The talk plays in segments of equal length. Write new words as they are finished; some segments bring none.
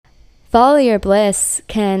Follow your bliss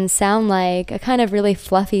can sound like a kind of really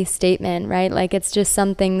fluffy statement, right? Like it's just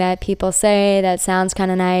something that people say that sounds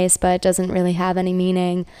kind of nice, but doesn't really have any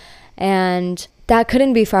meaning. And that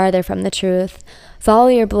couldn't be farther from the truth. Follow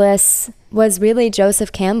your bliss was really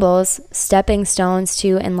Joseph Campbell's stepping stones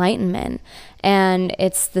to enlightenment. And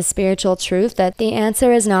it's the spiritual truth that the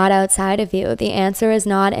answer is not outside of you. The answer is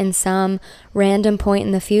not in some random point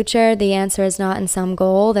in the future. The answer is not in some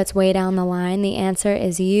goal that's way down the line. The answer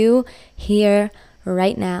is you here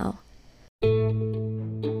right now.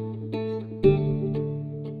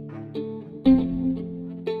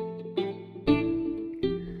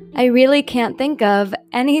 I really can't think of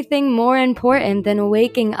anything more important than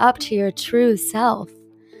waking up to your true self.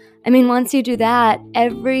 I mean, once you do that,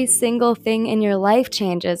 every single thing in your life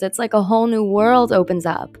changes. It's like a whole new world opens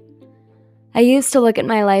up. I used to look at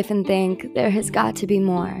my life and think, there has got to be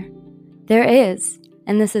more. There is,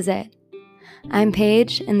 and this is it. I'm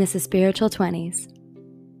Paige, and this is Spiritual 20s.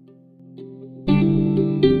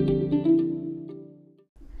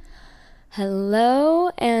 Hello,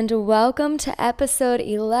 and welcome to episode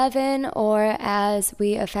 11, or as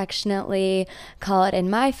we affectionately call it in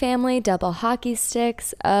my family, double hockey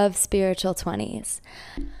sticks of Spiritual 20s.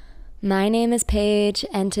 My name is Paige,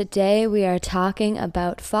 and today we are talking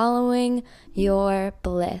about following your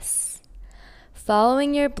bliss.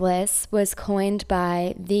 Following your bliss was coined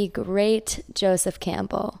by the great Joseph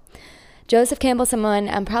Campbell. Joseph Campbell, someone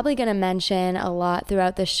I'm probably going to mention a lot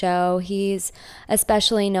throughout the show. He's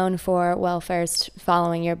especially known for, well, first,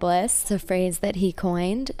 following your bliss, a phrase that he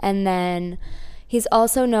coined. And then he's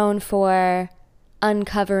also known for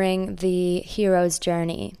uncovering the hero's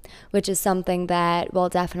journey, which is something that we'll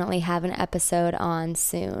definitely have an episode on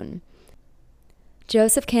soon.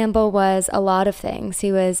 Joseph Campbell was a lot of things.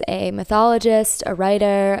 He was a mythologist, a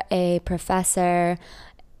writer, a professor.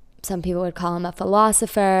 Some people would call him a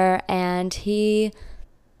philosopher, and he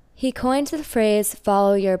coined the phrase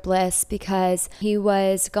follow your bliss because he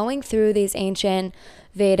was going through these ancient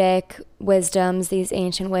Vedic wisdoms, these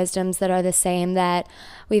ancient wisdoms that are the same that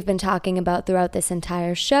we've been talking about throughout this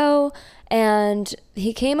entire show, and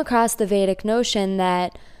he came across the Vedic notion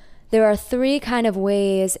that there are three kind of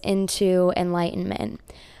ways into enlightenment.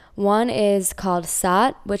 One is called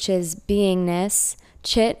Sat, which is beingness,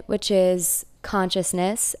 Chit, which is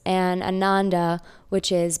consciousness, and Ananda,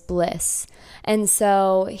 which is bliss. And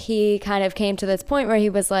so he kind of came to this point where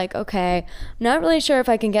he was like, okay, I'm not really sure if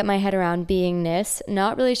I can get my head around beingness,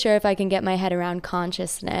 not really sure if I can get my head around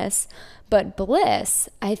consciousness, but bliss,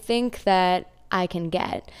 I think that I can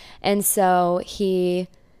get. And so he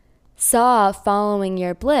saw following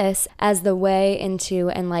your bliss as the way into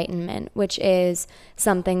enlightenment, which is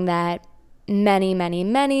something that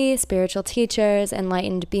many spiritual teachers,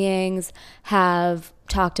 enlightened beings have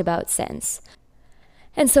talked about since.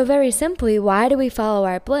 And so very simply, why do we follow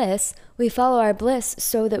our bliss? We follow our bliss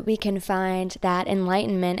so that we can find that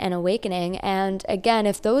enlightenment and awakening. And again,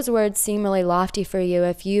 if those words seem really lofty for you,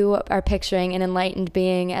 if you are picturing an enlightened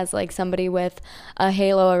being as like somebody with a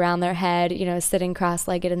halo around their head, sitting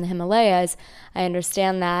cross-legged in the Himalayas, I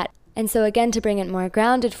understand that. And so again, to bring it more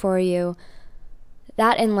grounded for you,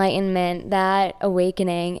 that enlightenment, that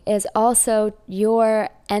awakening is also your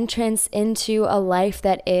entrance into a life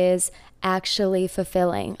that is actually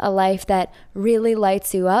fulfilling, a life that really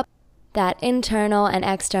lights you up, that internal and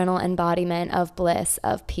external embodiment of bliss,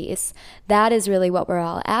 of peace. That is really what we're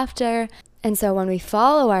all after. And so when we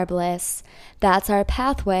follow our bliss, that's our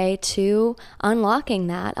pathway to unlocking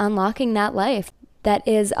that life that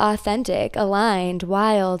is authentic, aligned,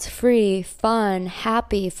 wild, free, fun,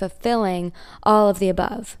 happy, fulfilling, all of the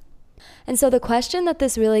above. And so the question that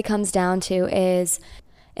this really comes down to is,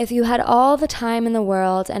 if you had all the time in the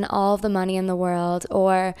world and all the money in the world,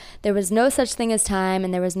 or there was no such thing as time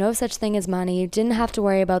and there was no such thing as money, you didn't have to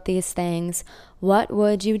worry about these things, what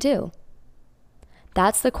would you do?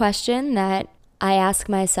 That's the question that I ask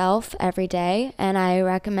myself every day, and I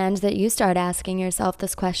recommend that you start asking yourself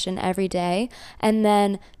this question every day and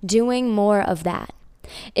then doing more of that.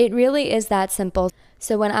 It really is that simple.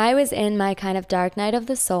 So when I was in my kind of dark night of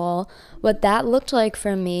the soul, what that looked like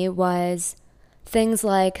for me was things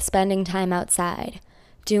like spending time outside,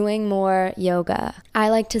 doing more yoga. I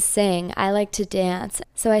like to sing, I like to dance.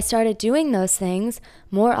 So I started doing those things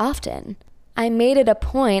more often. I made it a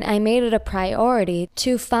point, I made it a priority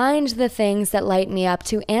to find the things that light me up,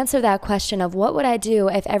 to answer that question of what would I do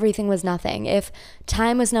if everything was nothing? If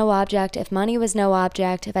time was no object, if money was no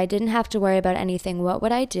object, if I didn't have to worry about anything, what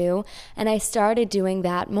would I do? And I started doing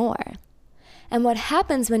that more. And what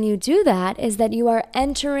happens when you do that is that you are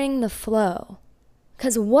entering the flow.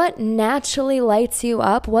 Because what naturally lights you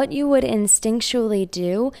up, what you would instinctually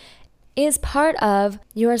do, is part of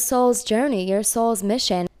your soul's journey, your soul's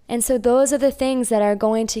mission. And so those are the things that are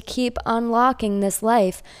going to keep unlocking this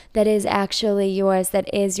life that is actually yours,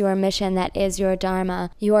 that is your mission, that is your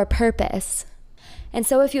dharma, your purpose. And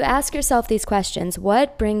so if you ask yourself these questions,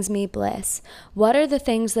 what brings me bliss? What are the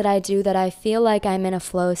things that I do that I feel like I'm in a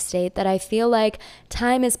flow state, that I feel like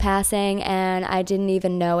time is passing and I didn't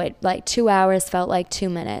even know it, like 2 hours felt like 2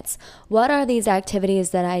 minutes? What are these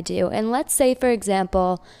activities that I do? And let's say, for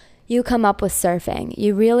example, you come up with surfing.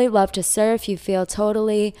 You really love to surf. You feel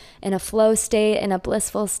totally in a flow state, in a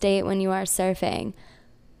blissful state when you are surfing.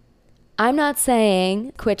 I'm not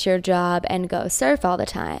saying quit your job and go surf all the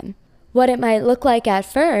time. What it might look like at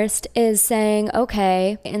first is saying,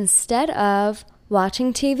 okay, instead of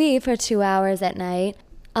watching TV for 2 hours at night,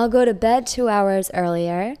 I'll go to bed 2 hours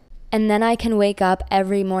earlier, and then I can wake up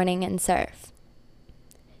every morning and surf.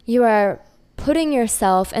 You are putting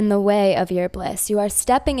yourself in the way of your bliss. You are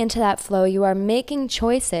stepping into that flow. You are making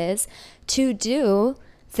choices to do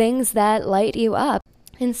things that light you up,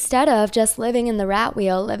 instead of just living in the rat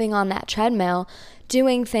wheel, living on that treadmill,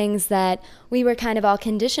 doing things that we were kind of all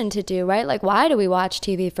conditioned to do, right? Like, why do we watch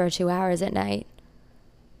TV for 2 hours at night?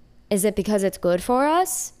 Is it because it's good for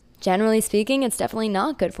us? Generally speaking, it's definitely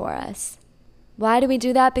not good for us. Why do we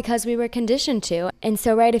do that? Because we were conditioned to. And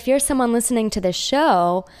so, right, if you're someone listening to this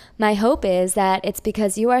show, my hope is that it's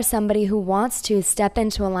because you are somebody who wants to step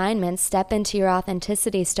into alignment, step into your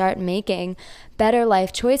authenticity, start making better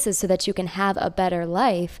life choices so that you can have a better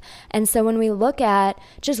life. And so when we look at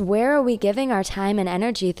just where are we giving our time and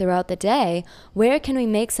energy throughout the day, where can we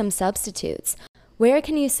make some substitutes? Where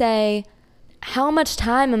can you say, how much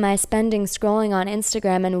time am I spending scrolling on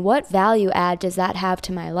Instagram, and what value add does that have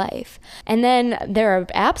to my life? And then there are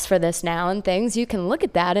apps for this now and things. You can look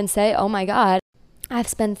at that and say, oh my God, I've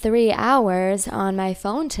spent 3 hours on my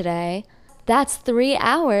phone today. That's 3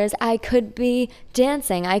 hours. I could be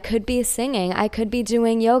dancing. I could be singing. I could be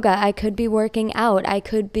doing yoga. I could be working out. I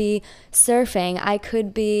could be surfing. I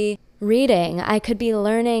could be reading. I could be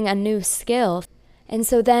learning a new skill. And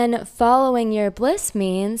so then following your bliss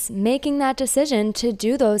means making that decision to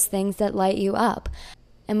do those things that light you up.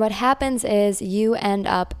 And what happens is you end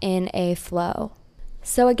up in a flow.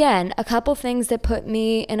 So again, a couple things that put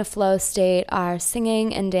me in a flow state are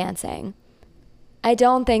singing and dancing. I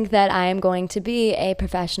don't think that I am going to be a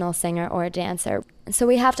professional singer or dancer. So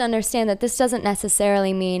we have to understand that this doesn't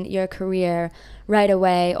necessarily mean your career right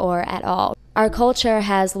away or at all. Our culture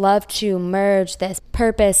has loved to merge this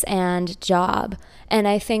purpose and job. And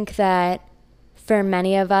I think that for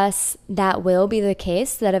many of us, that will be the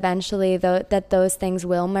case, that eventually that those things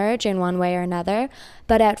will merge in one way or another.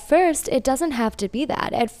 But at first, it doesn't have to be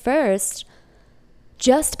that. At first,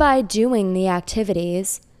 just by doing the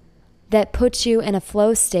activities that puts you in a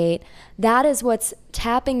flow state, that is what's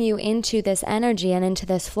tapping you into this energy and into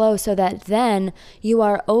this flow, so that then you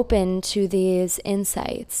are open to these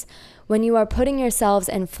insights. When you are putting yourselves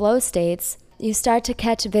in flow states, you start to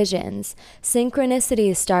catch visions.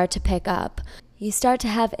 Synchronicities start to pick up. You start to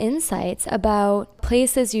have insights about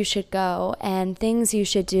places you should go and things you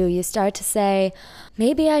should do. You start to say,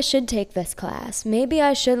 maybe I should take this class. Maybe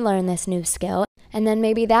I should learn this new skill. And then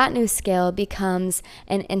maybe that new skill becomes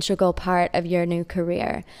an integral part of your new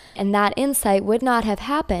career. And that insight would not have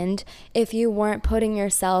happened if you weren't putting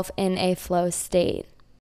yourself in a flow state.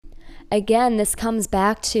 Again, this comes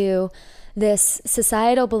back to this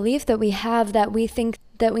societal belief that we have, that we think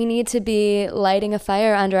that we need to be lighting a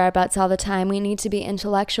fire under our butts all the time. We need to be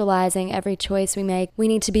intellectualizing every choice we make. We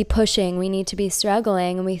need to be pushing. We need to be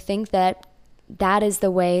struggling. And we think that that is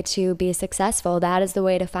the way to be successful. That is the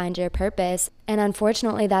way to find your purpose. And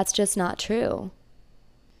unfortunately, that's just not true.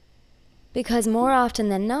 Because more often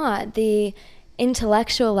than not, the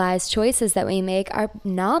intellectualized choices that we make are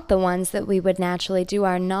not the ones that we would naturally do,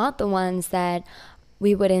 are not the ones that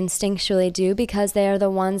we would instinctually do, because they are the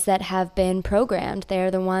ones that have been programmed. They are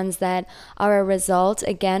the ones that are a result,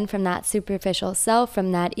 again, from that superficial self,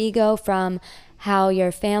 from that ego, from how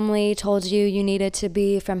your family told you you needed to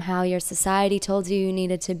be, from how your society told you you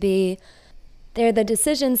needed to be. They're the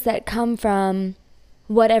decisions that come from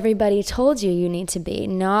what everybody told you need to be,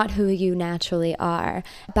 not who you naturally are.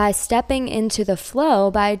 By stepping into the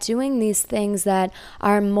flow, by doing these things that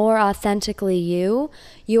are more authentically you,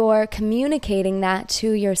 you're communicating that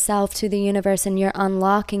to yourself, to the universe, and you're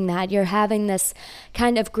unlocking that. You're having this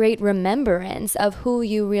kind of great remembrance of who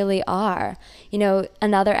you really are. You know,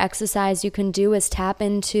 another exercise you can do is tap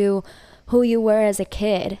into who you were as a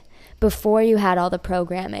kid, before you had all the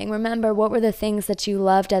programming. Remember, what were the things that you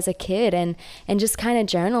loved as a kid, and just kind of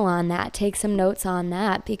journal on that. Take some notes on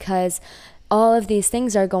that, because all of these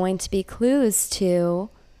things are going to be clues to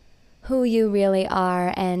who you really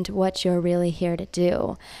are and what you're really here to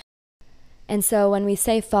do. And so when we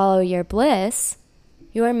say follow your bliss,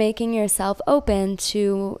 you are making yourself open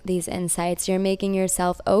to these insights. You're making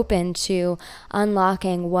yourself open to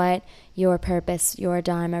unlocking what your purpose, your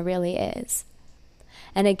dharma really is.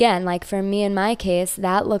 And again, like for me in my case,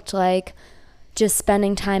 that looked like just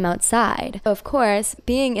spending time outside. Of course,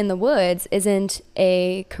 being in the woods isn't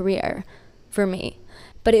a career for me,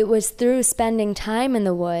 but it was through spending time in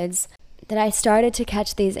the woods that I started to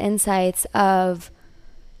catch these insights of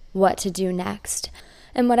what to do next.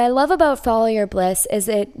 And what I love about Follow Your Bliss is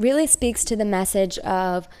it really speaks to the message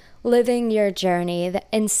of living your journey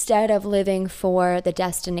instead of living for the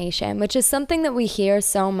destination, which is something that we hear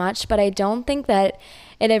so much, but I don't think that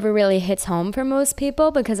it ever really hits home for most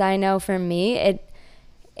people, because I know for me,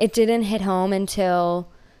 it didn't hit home until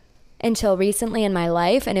recently in my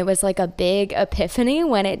life, and it was like a big epiphany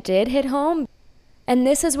when it did hit home. And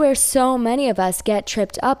this is where so many of us get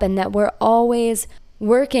tripped up, and that we're always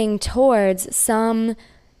working towards some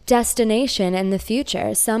destination in the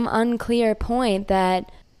future, some unclear point that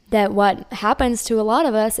what happens to a lot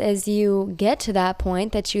of us is you get to that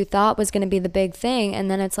point that you thought was going to be the big thing, and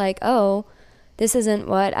then it's like, oh, this isn't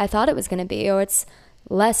what I thought it was going to be, or it's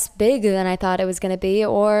less big than I thought it was going to be,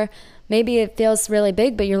 or maybe it feels really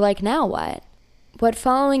big, but you're like, now what? What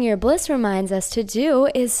following your bliss reminds us to do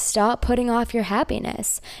is stop putting off your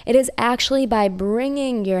happiness. It is actually by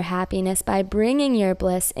bringing your happiness, by bringing your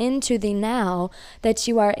bliss into the now, that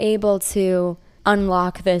you are able to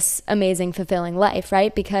unlock this amazing, fulfilling life,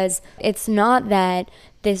 right? Because it's not that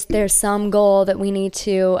there's some goal that we need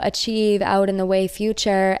to achieve out in the way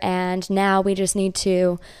future, and now we just need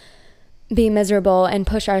to be miserable and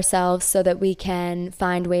push ourselves so that we can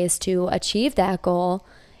find ways to achieve that goal.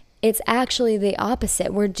 It's actually the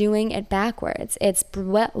opposite. We're doing it backwards. It's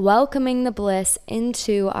welcoming the bliss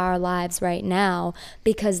into our lives right now,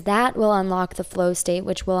 because that will unlock the flow state,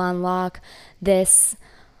 which will unlock this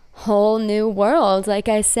whole new world, like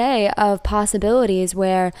I say, of possibilities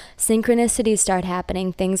where synchronicities start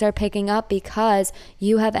happening. Things are picking up because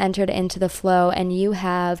you have entered into the flow and you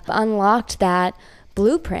have unlocked that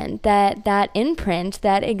blueprint, that imprint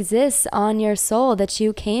that exists on your soul that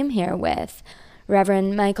you came here with.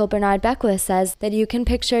 Reverend Michael Bernard Beckwith says that you can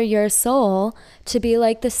picture your soul to be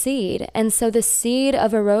like the seed. And so the seed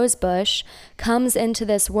of a rose bush comes into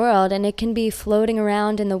this world, and it can be floating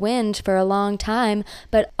around in the wind for a long time,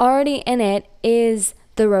 but already in it is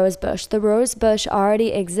the rose bush. The rose bush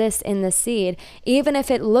already exists in the seed. Even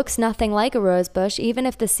if it looks nothing like a rose bush, even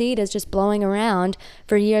if the seed is just blowing around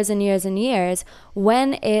for years and years and years,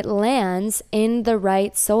 when it lands in the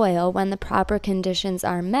right soil, when the proper conditions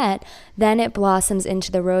are met, then it blossoms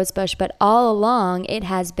into the rose bush. But all along, it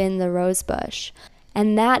has been the rose bush.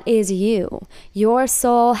 And that is you. Your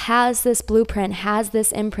soul has this blueprint, has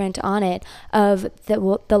this imprint on it of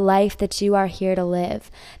the life that you are here to live.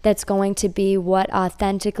 That's going to be what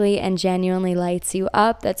authentically and genuinely lights you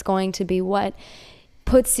up. That's going to be what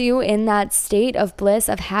puts you in that state of bliss,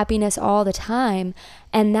 of happiness all the time.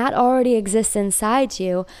 And that already exists inside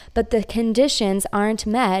you, but the conditions aren't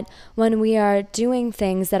met when we are doing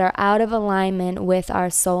things that are out of alignment with our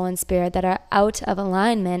soul and spirit, that are out of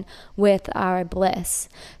alignment with our bliss.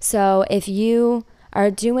 So if you are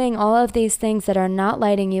doing all of these things that are not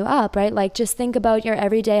lighting you up, right? Like just think about your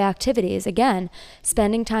everyday activities. Again,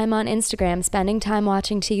 spending time on Instagram, spending time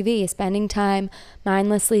watching TV, spending time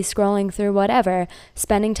mindlessly scrolling through whatever,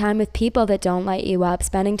 spending time with people that don't light you up,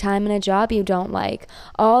 spending time in a job you don't like.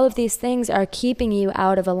 All of these things are keeping you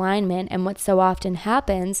out of alignment. And what so often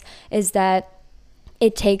happens is that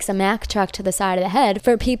it takes a Mack truck to the side of the head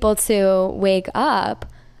for people to wake up,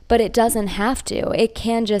 but it doesn't have to. It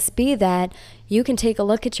can just be that you can take a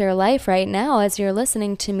look at your life right now as you're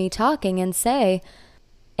listening to me talking and say,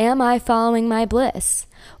 am I following my bliss?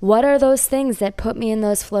 What are those things that put me in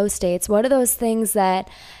those flow states? What are those things that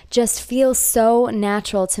just feel so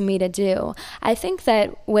natural to me to do? I think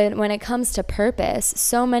that when it comes to purpose,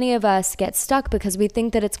 so many of us get stuck because we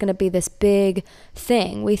think that it's going to be this big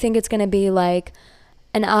thing. We think it's going to be like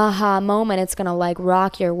an aha moment. It's going to like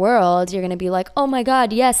rock your world. You're going to be like, oh my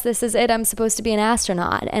God, yes, this is it. I'm supposed to be an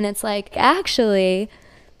astronaut. And it's like, actually,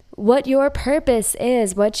 what your purpose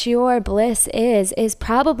is, what your bliss is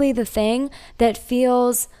probably the thing that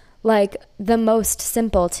feels like the most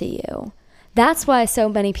simple to you. That's why so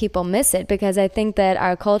many people miss it, because I think that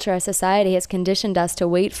our culture, our society has conditioned us to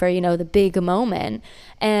wait for, the big moment.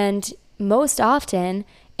 And most often,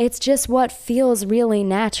 it's just what feels really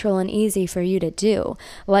natural and easy for you to do.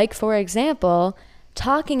 Like, for example,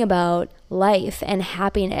 talking about life and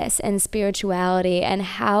happiness and spirituality and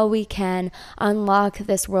how we can unlock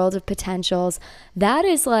this world of potentials, that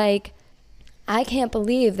is like, I can't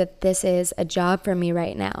believe that this is a job for me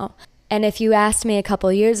right now. And if you asked me a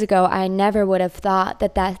couple years ago, I never would have thought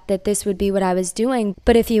that this would be what I was doing.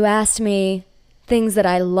 But if you asked me things that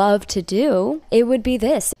I love to do, it would be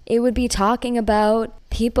this. It would be talking about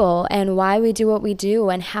people and why we do what we do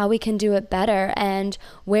and how we can do it better and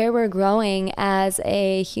where we're growing as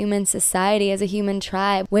a human society, as a human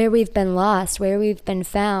tribe, where we've been lost, where we've been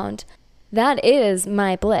found. That is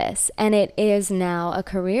my bliss, and it is now a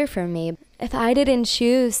career for me. If I didn't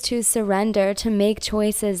choose to surrender, to make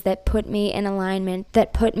choices that put me in alignment,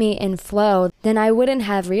 that put me in flow, then I wouldn't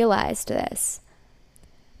have realized this.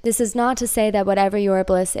 This is not to say that whatever your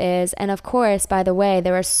bliss is, and of course, by the way,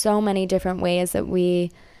 there are so many different ways that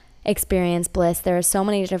we experience bliss. There are so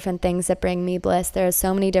many different things that bring me bliss. There are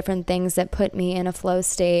so many different things that put me in a flow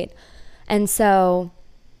state. And so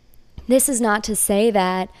this is not to say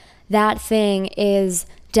that that thing is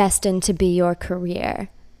destined to be your career.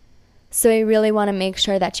 So you really want to make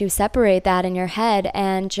sure that you separate that in your head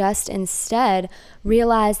and just instead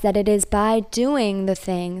realize that it is by doing the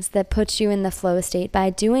things that put you in the flow state, by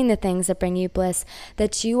doing the things that bring you bliss,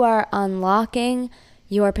 that you are unlocking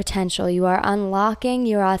your potential, you are unlocking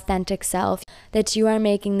your authentic self, that you are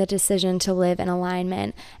making the decision to live in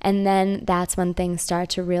alignment. And then that's when things start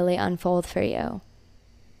to really unfold for you.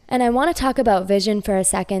 And I want to talk about vision for a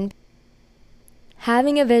second.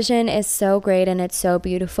 Having a vision is so great and it's so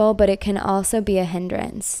beautiful, but it can also be a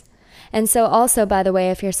hindrance. And so also, by the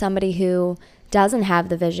way, if you're somebody who doesn't have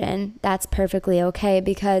the vision, that's perfectly okay,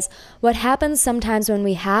 because what happens sometimes when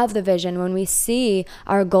we have the vision, when we see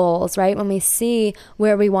our goals, right? When we see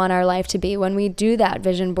where we want our life to be, when we do that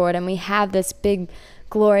vision board and we have this big,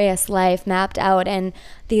 glorious life mapped out and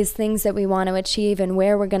these things that we want to achieve and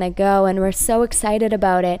where we're going to go, and we're so excited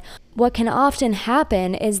about it, what can often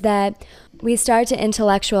happen is that we start to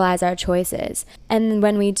intellectualize our choices. And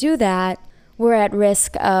when we do that, we're at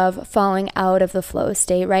risk of falling out of the flow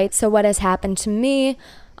state, right? So what has happened to me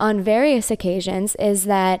on various occasions is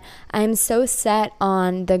that I'm so set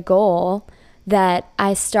on the goal that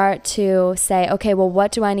I start to say, okay, well,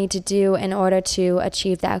 what do I need to do in order to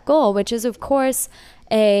achieve that goal? Which is, of course,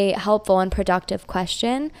 a helpful and productive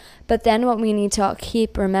question. But then what we need to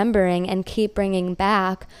keep remembering and keep bringing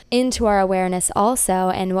back into our awareness also,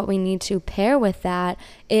 and what we need to pair with that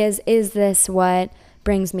is this what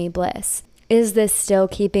brings me bliss? Is this still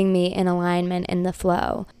keeping me in alignment, in the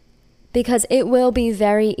flow? Because it will be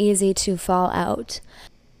very easy to fall out.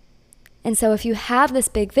 And so if you have this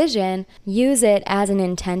big vision, use it as an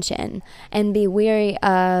intention and be wary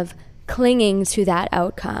of clinging to that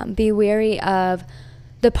outcome. Be wary of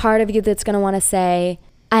the part of you that's going to want to say,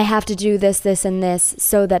 I have to do this, this, and this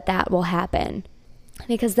so that that will happen.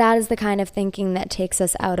 Because that is the kind of thinking that takes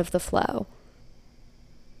us out of the flow.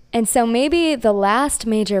 And so maybe the last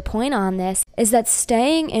major point on this is that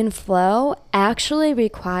staying in flow actually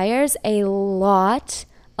requires a lot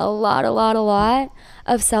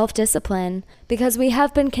of self-discipline, because we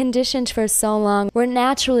have been conditioned for so long. We're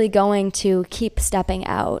naturally going to keep stepping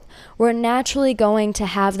out. We're naturally going to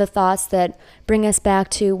have the thoughts that bring us back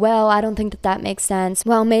to, well, I don't think that makes sense.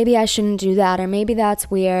 Well, maybe I shouldn't do that, or maybe that's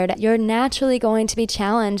weird. You're naturally going to be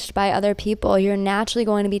challenged by other people. You're naturally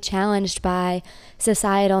going to be challenged by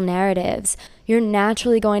societal narratives. You're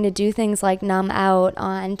naturally going to do things like numb out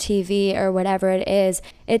on TV or whatever it is.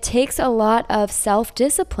 It takes a lot of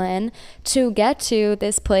self-discipline to get to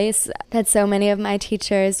this place that so many of my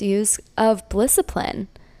teachers use of blisscipline.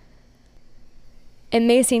 It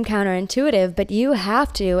may seem counterintuitive, but you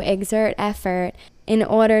have to exert effort in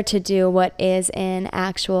order to do what is in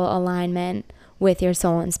actual alignment with your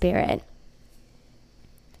soul and spirit.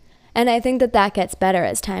 And I think that gets better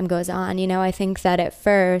as time goes on. I think that at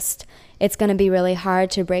first it's going to be really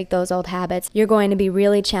hard to break those old habits. You're going to be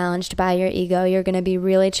really challenged by your ego. You're going to be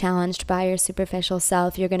really challenged by your superficial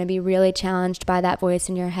self. You're going to be really challenged by that voice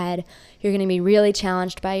in your head. You're going to be really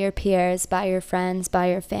challenged by your peers, by your friends,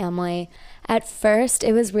 by your family. At first,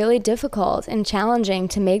 it was really difficult and challenging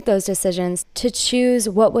to make those decisions, to choose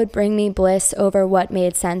what would bring me bliss over what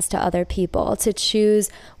made sense to other people, to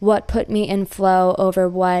choose what put me in flow over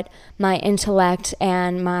what my intellect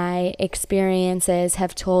and my experiences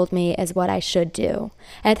have told me is what I should do.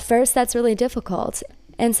 At first, that's really difficult.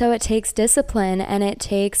 And so it takes discipline, and it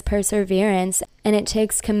takes perseverance, and it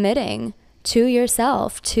takes committing to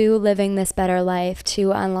yourself, to living this better life,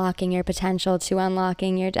 to unlocking your potential, to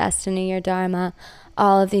unlocking your destiny, your dharma,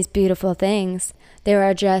 all of these beautiful things. There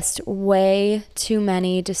are just way too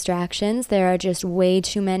many distractions. There are just way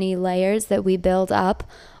too many layers that we build up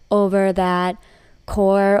over that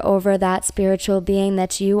core, over that spiritual being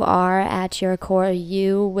that you are at your core.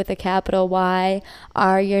 You with a capital Y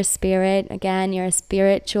are your spirit. Again, you're a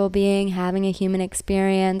spiritual being having a human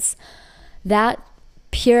experience. That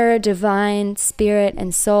pure divine spirit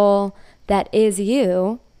and soul that is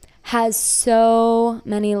you has so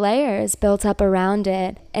many layers built up around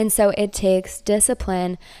it. And so it takes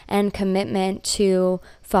discipline and commitment to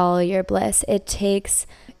follow your bliss. It takes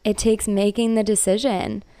making the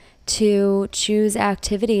decision to choose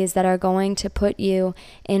activities that are going to put you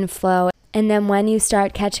in flow. And then when you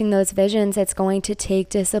start catching those visions, it's going to take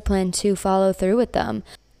discipline to follow through with them.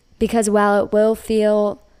 Because while it will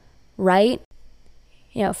feel right,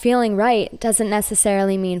 feeling right doesn't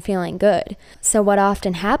necessarily mean feeling good. So what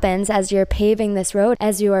often happens as you're paving this road,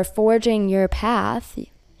 as you are forging your path,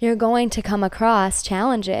 you're going to come across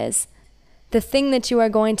challenges. The thing that you are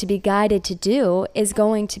going to be guided to do is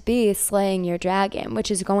going to be slaying your dragon,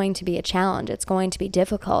 which is going to be a challenge. It's going to be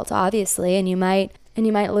difficult, obviously, and you might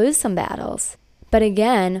lose some battles. But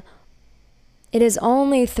again, it is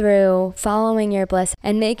only through following your bliss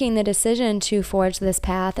and making the decision to forge this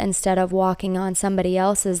path instead of walking on somebody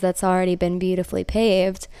else's that's already been beautifully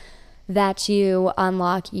paved that you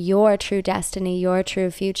unlock your true destiny, your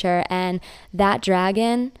true future. And that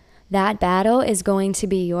dragon, that battle is going to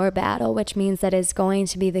be your battle, which means that it's going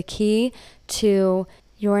to be the key to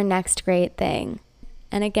your next great thing.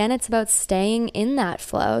 And again, it's about staying in that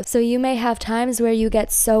flow. So you may have times where you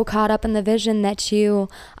get so caught up in the vision that you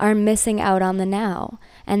are missing out on the now.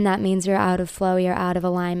 And that means you're out of flow, you're out of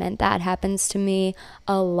alignment. That happens to me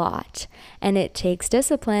a lot. And it takes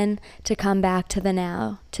discipline to come back to the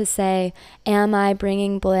now, to say, am I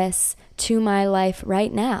bringing bliss to my life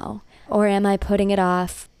right now? Or am I putting it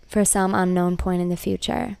off for some unknown point in the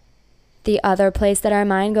future? The other place that our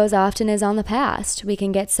mind goes often is on the past. We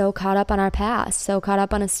can get so caught up on our past, so caught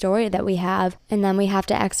up on a story that we have, and then we have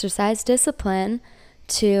to exercise discipline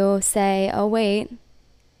to say, oh wait,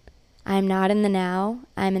 I'm not in the now,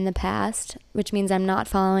 I'm in the past, which means I'm not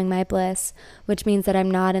following my bliss, which means that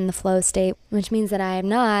I'm not in the flow state, which means that I am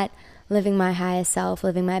not living my highest self,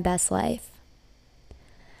 living my best life.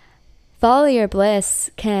 Follow your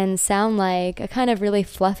bliss can sound like a kind of really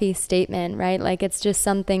fluffy statement, right? Like it's just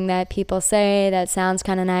something that people say that sounds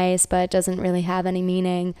kind of nice, but doesn't really have any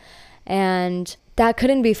meaning. And that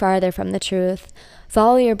couldn't be farther from the truth.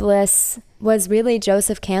 Follow your bliss was really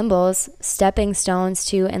Joseph Campbell's stepping stones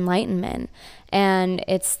to enlightenment. And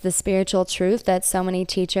it's the spiritual truth that so many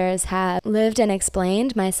teachers have lived and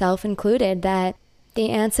explained, myself included, that the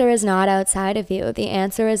answer is not outside of you. The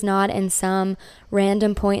answer is not in some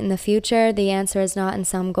random point in the future. The answer is not in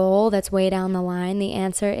some goal that's way down the line. The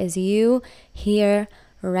answer is you here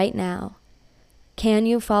right now. Can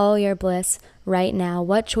you follow your bliss right now?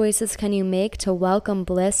 What choices can you make to welcome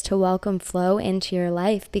bliss, to welcome flow into your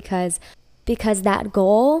life? Because that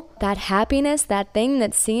goal, that happiness, that thing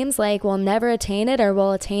that seems like we'll never attain it or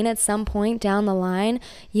we'll attain it some point down the line,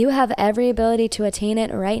 you have every ability to attain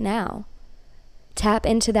it right now. Tap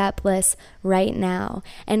into that bliss right now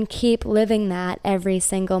and keep living that every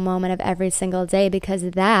single moment of every single day,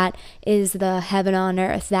 because that is the heaven on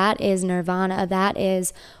earth. That is nirvana. That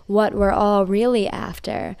is what we're all really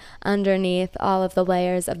after underneath all of the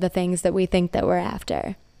layers of the things that we think that we're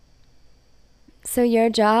after. So your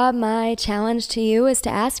job, my challenge to you, is to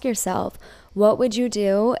ask yourself, what would you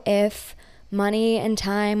do if money and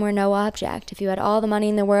time were no object? If you had all the money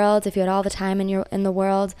in the world, if you had all the time in the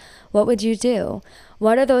world, what would you do?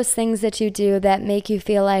 What are those things that you do that make you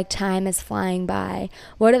feel like time is flying by?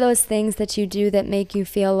 What are those things that you do that make you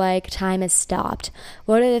feel like time is stopped?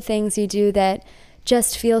 What are the things you do that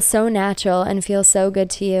just feel so natural and feel so good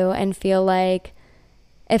to you and feel like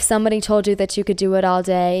if somebody told you that you could do it all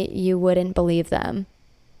day, you wouldn't believe them?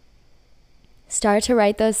 Start to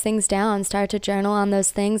write those things down, start to journal on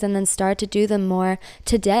those things, and then start to do them more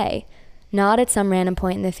today, not at some random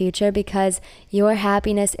point in the future, because your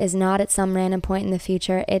happiness is not at some random point in the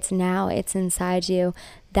future. It's now, it's inside you.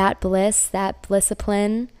 That bliss, that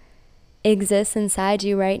blissipline exists inside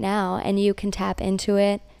you right now, and you can tap into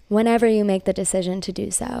it whenever you make the decision to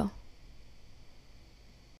do so.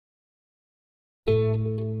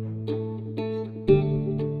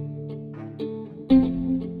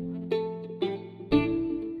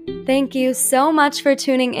 Thank you so much for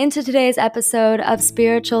tuning into today's episode of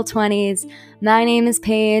Spiritual 20s. My name is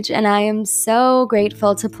Paige, and I am so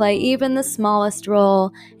grateful to play even the smallest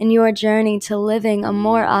role in your journey to living a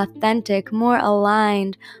more authentic, more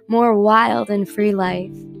aligned, more wild and free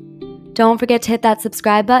life. Don't forget to hit that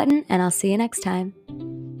subscribe button, and I'll see you next time.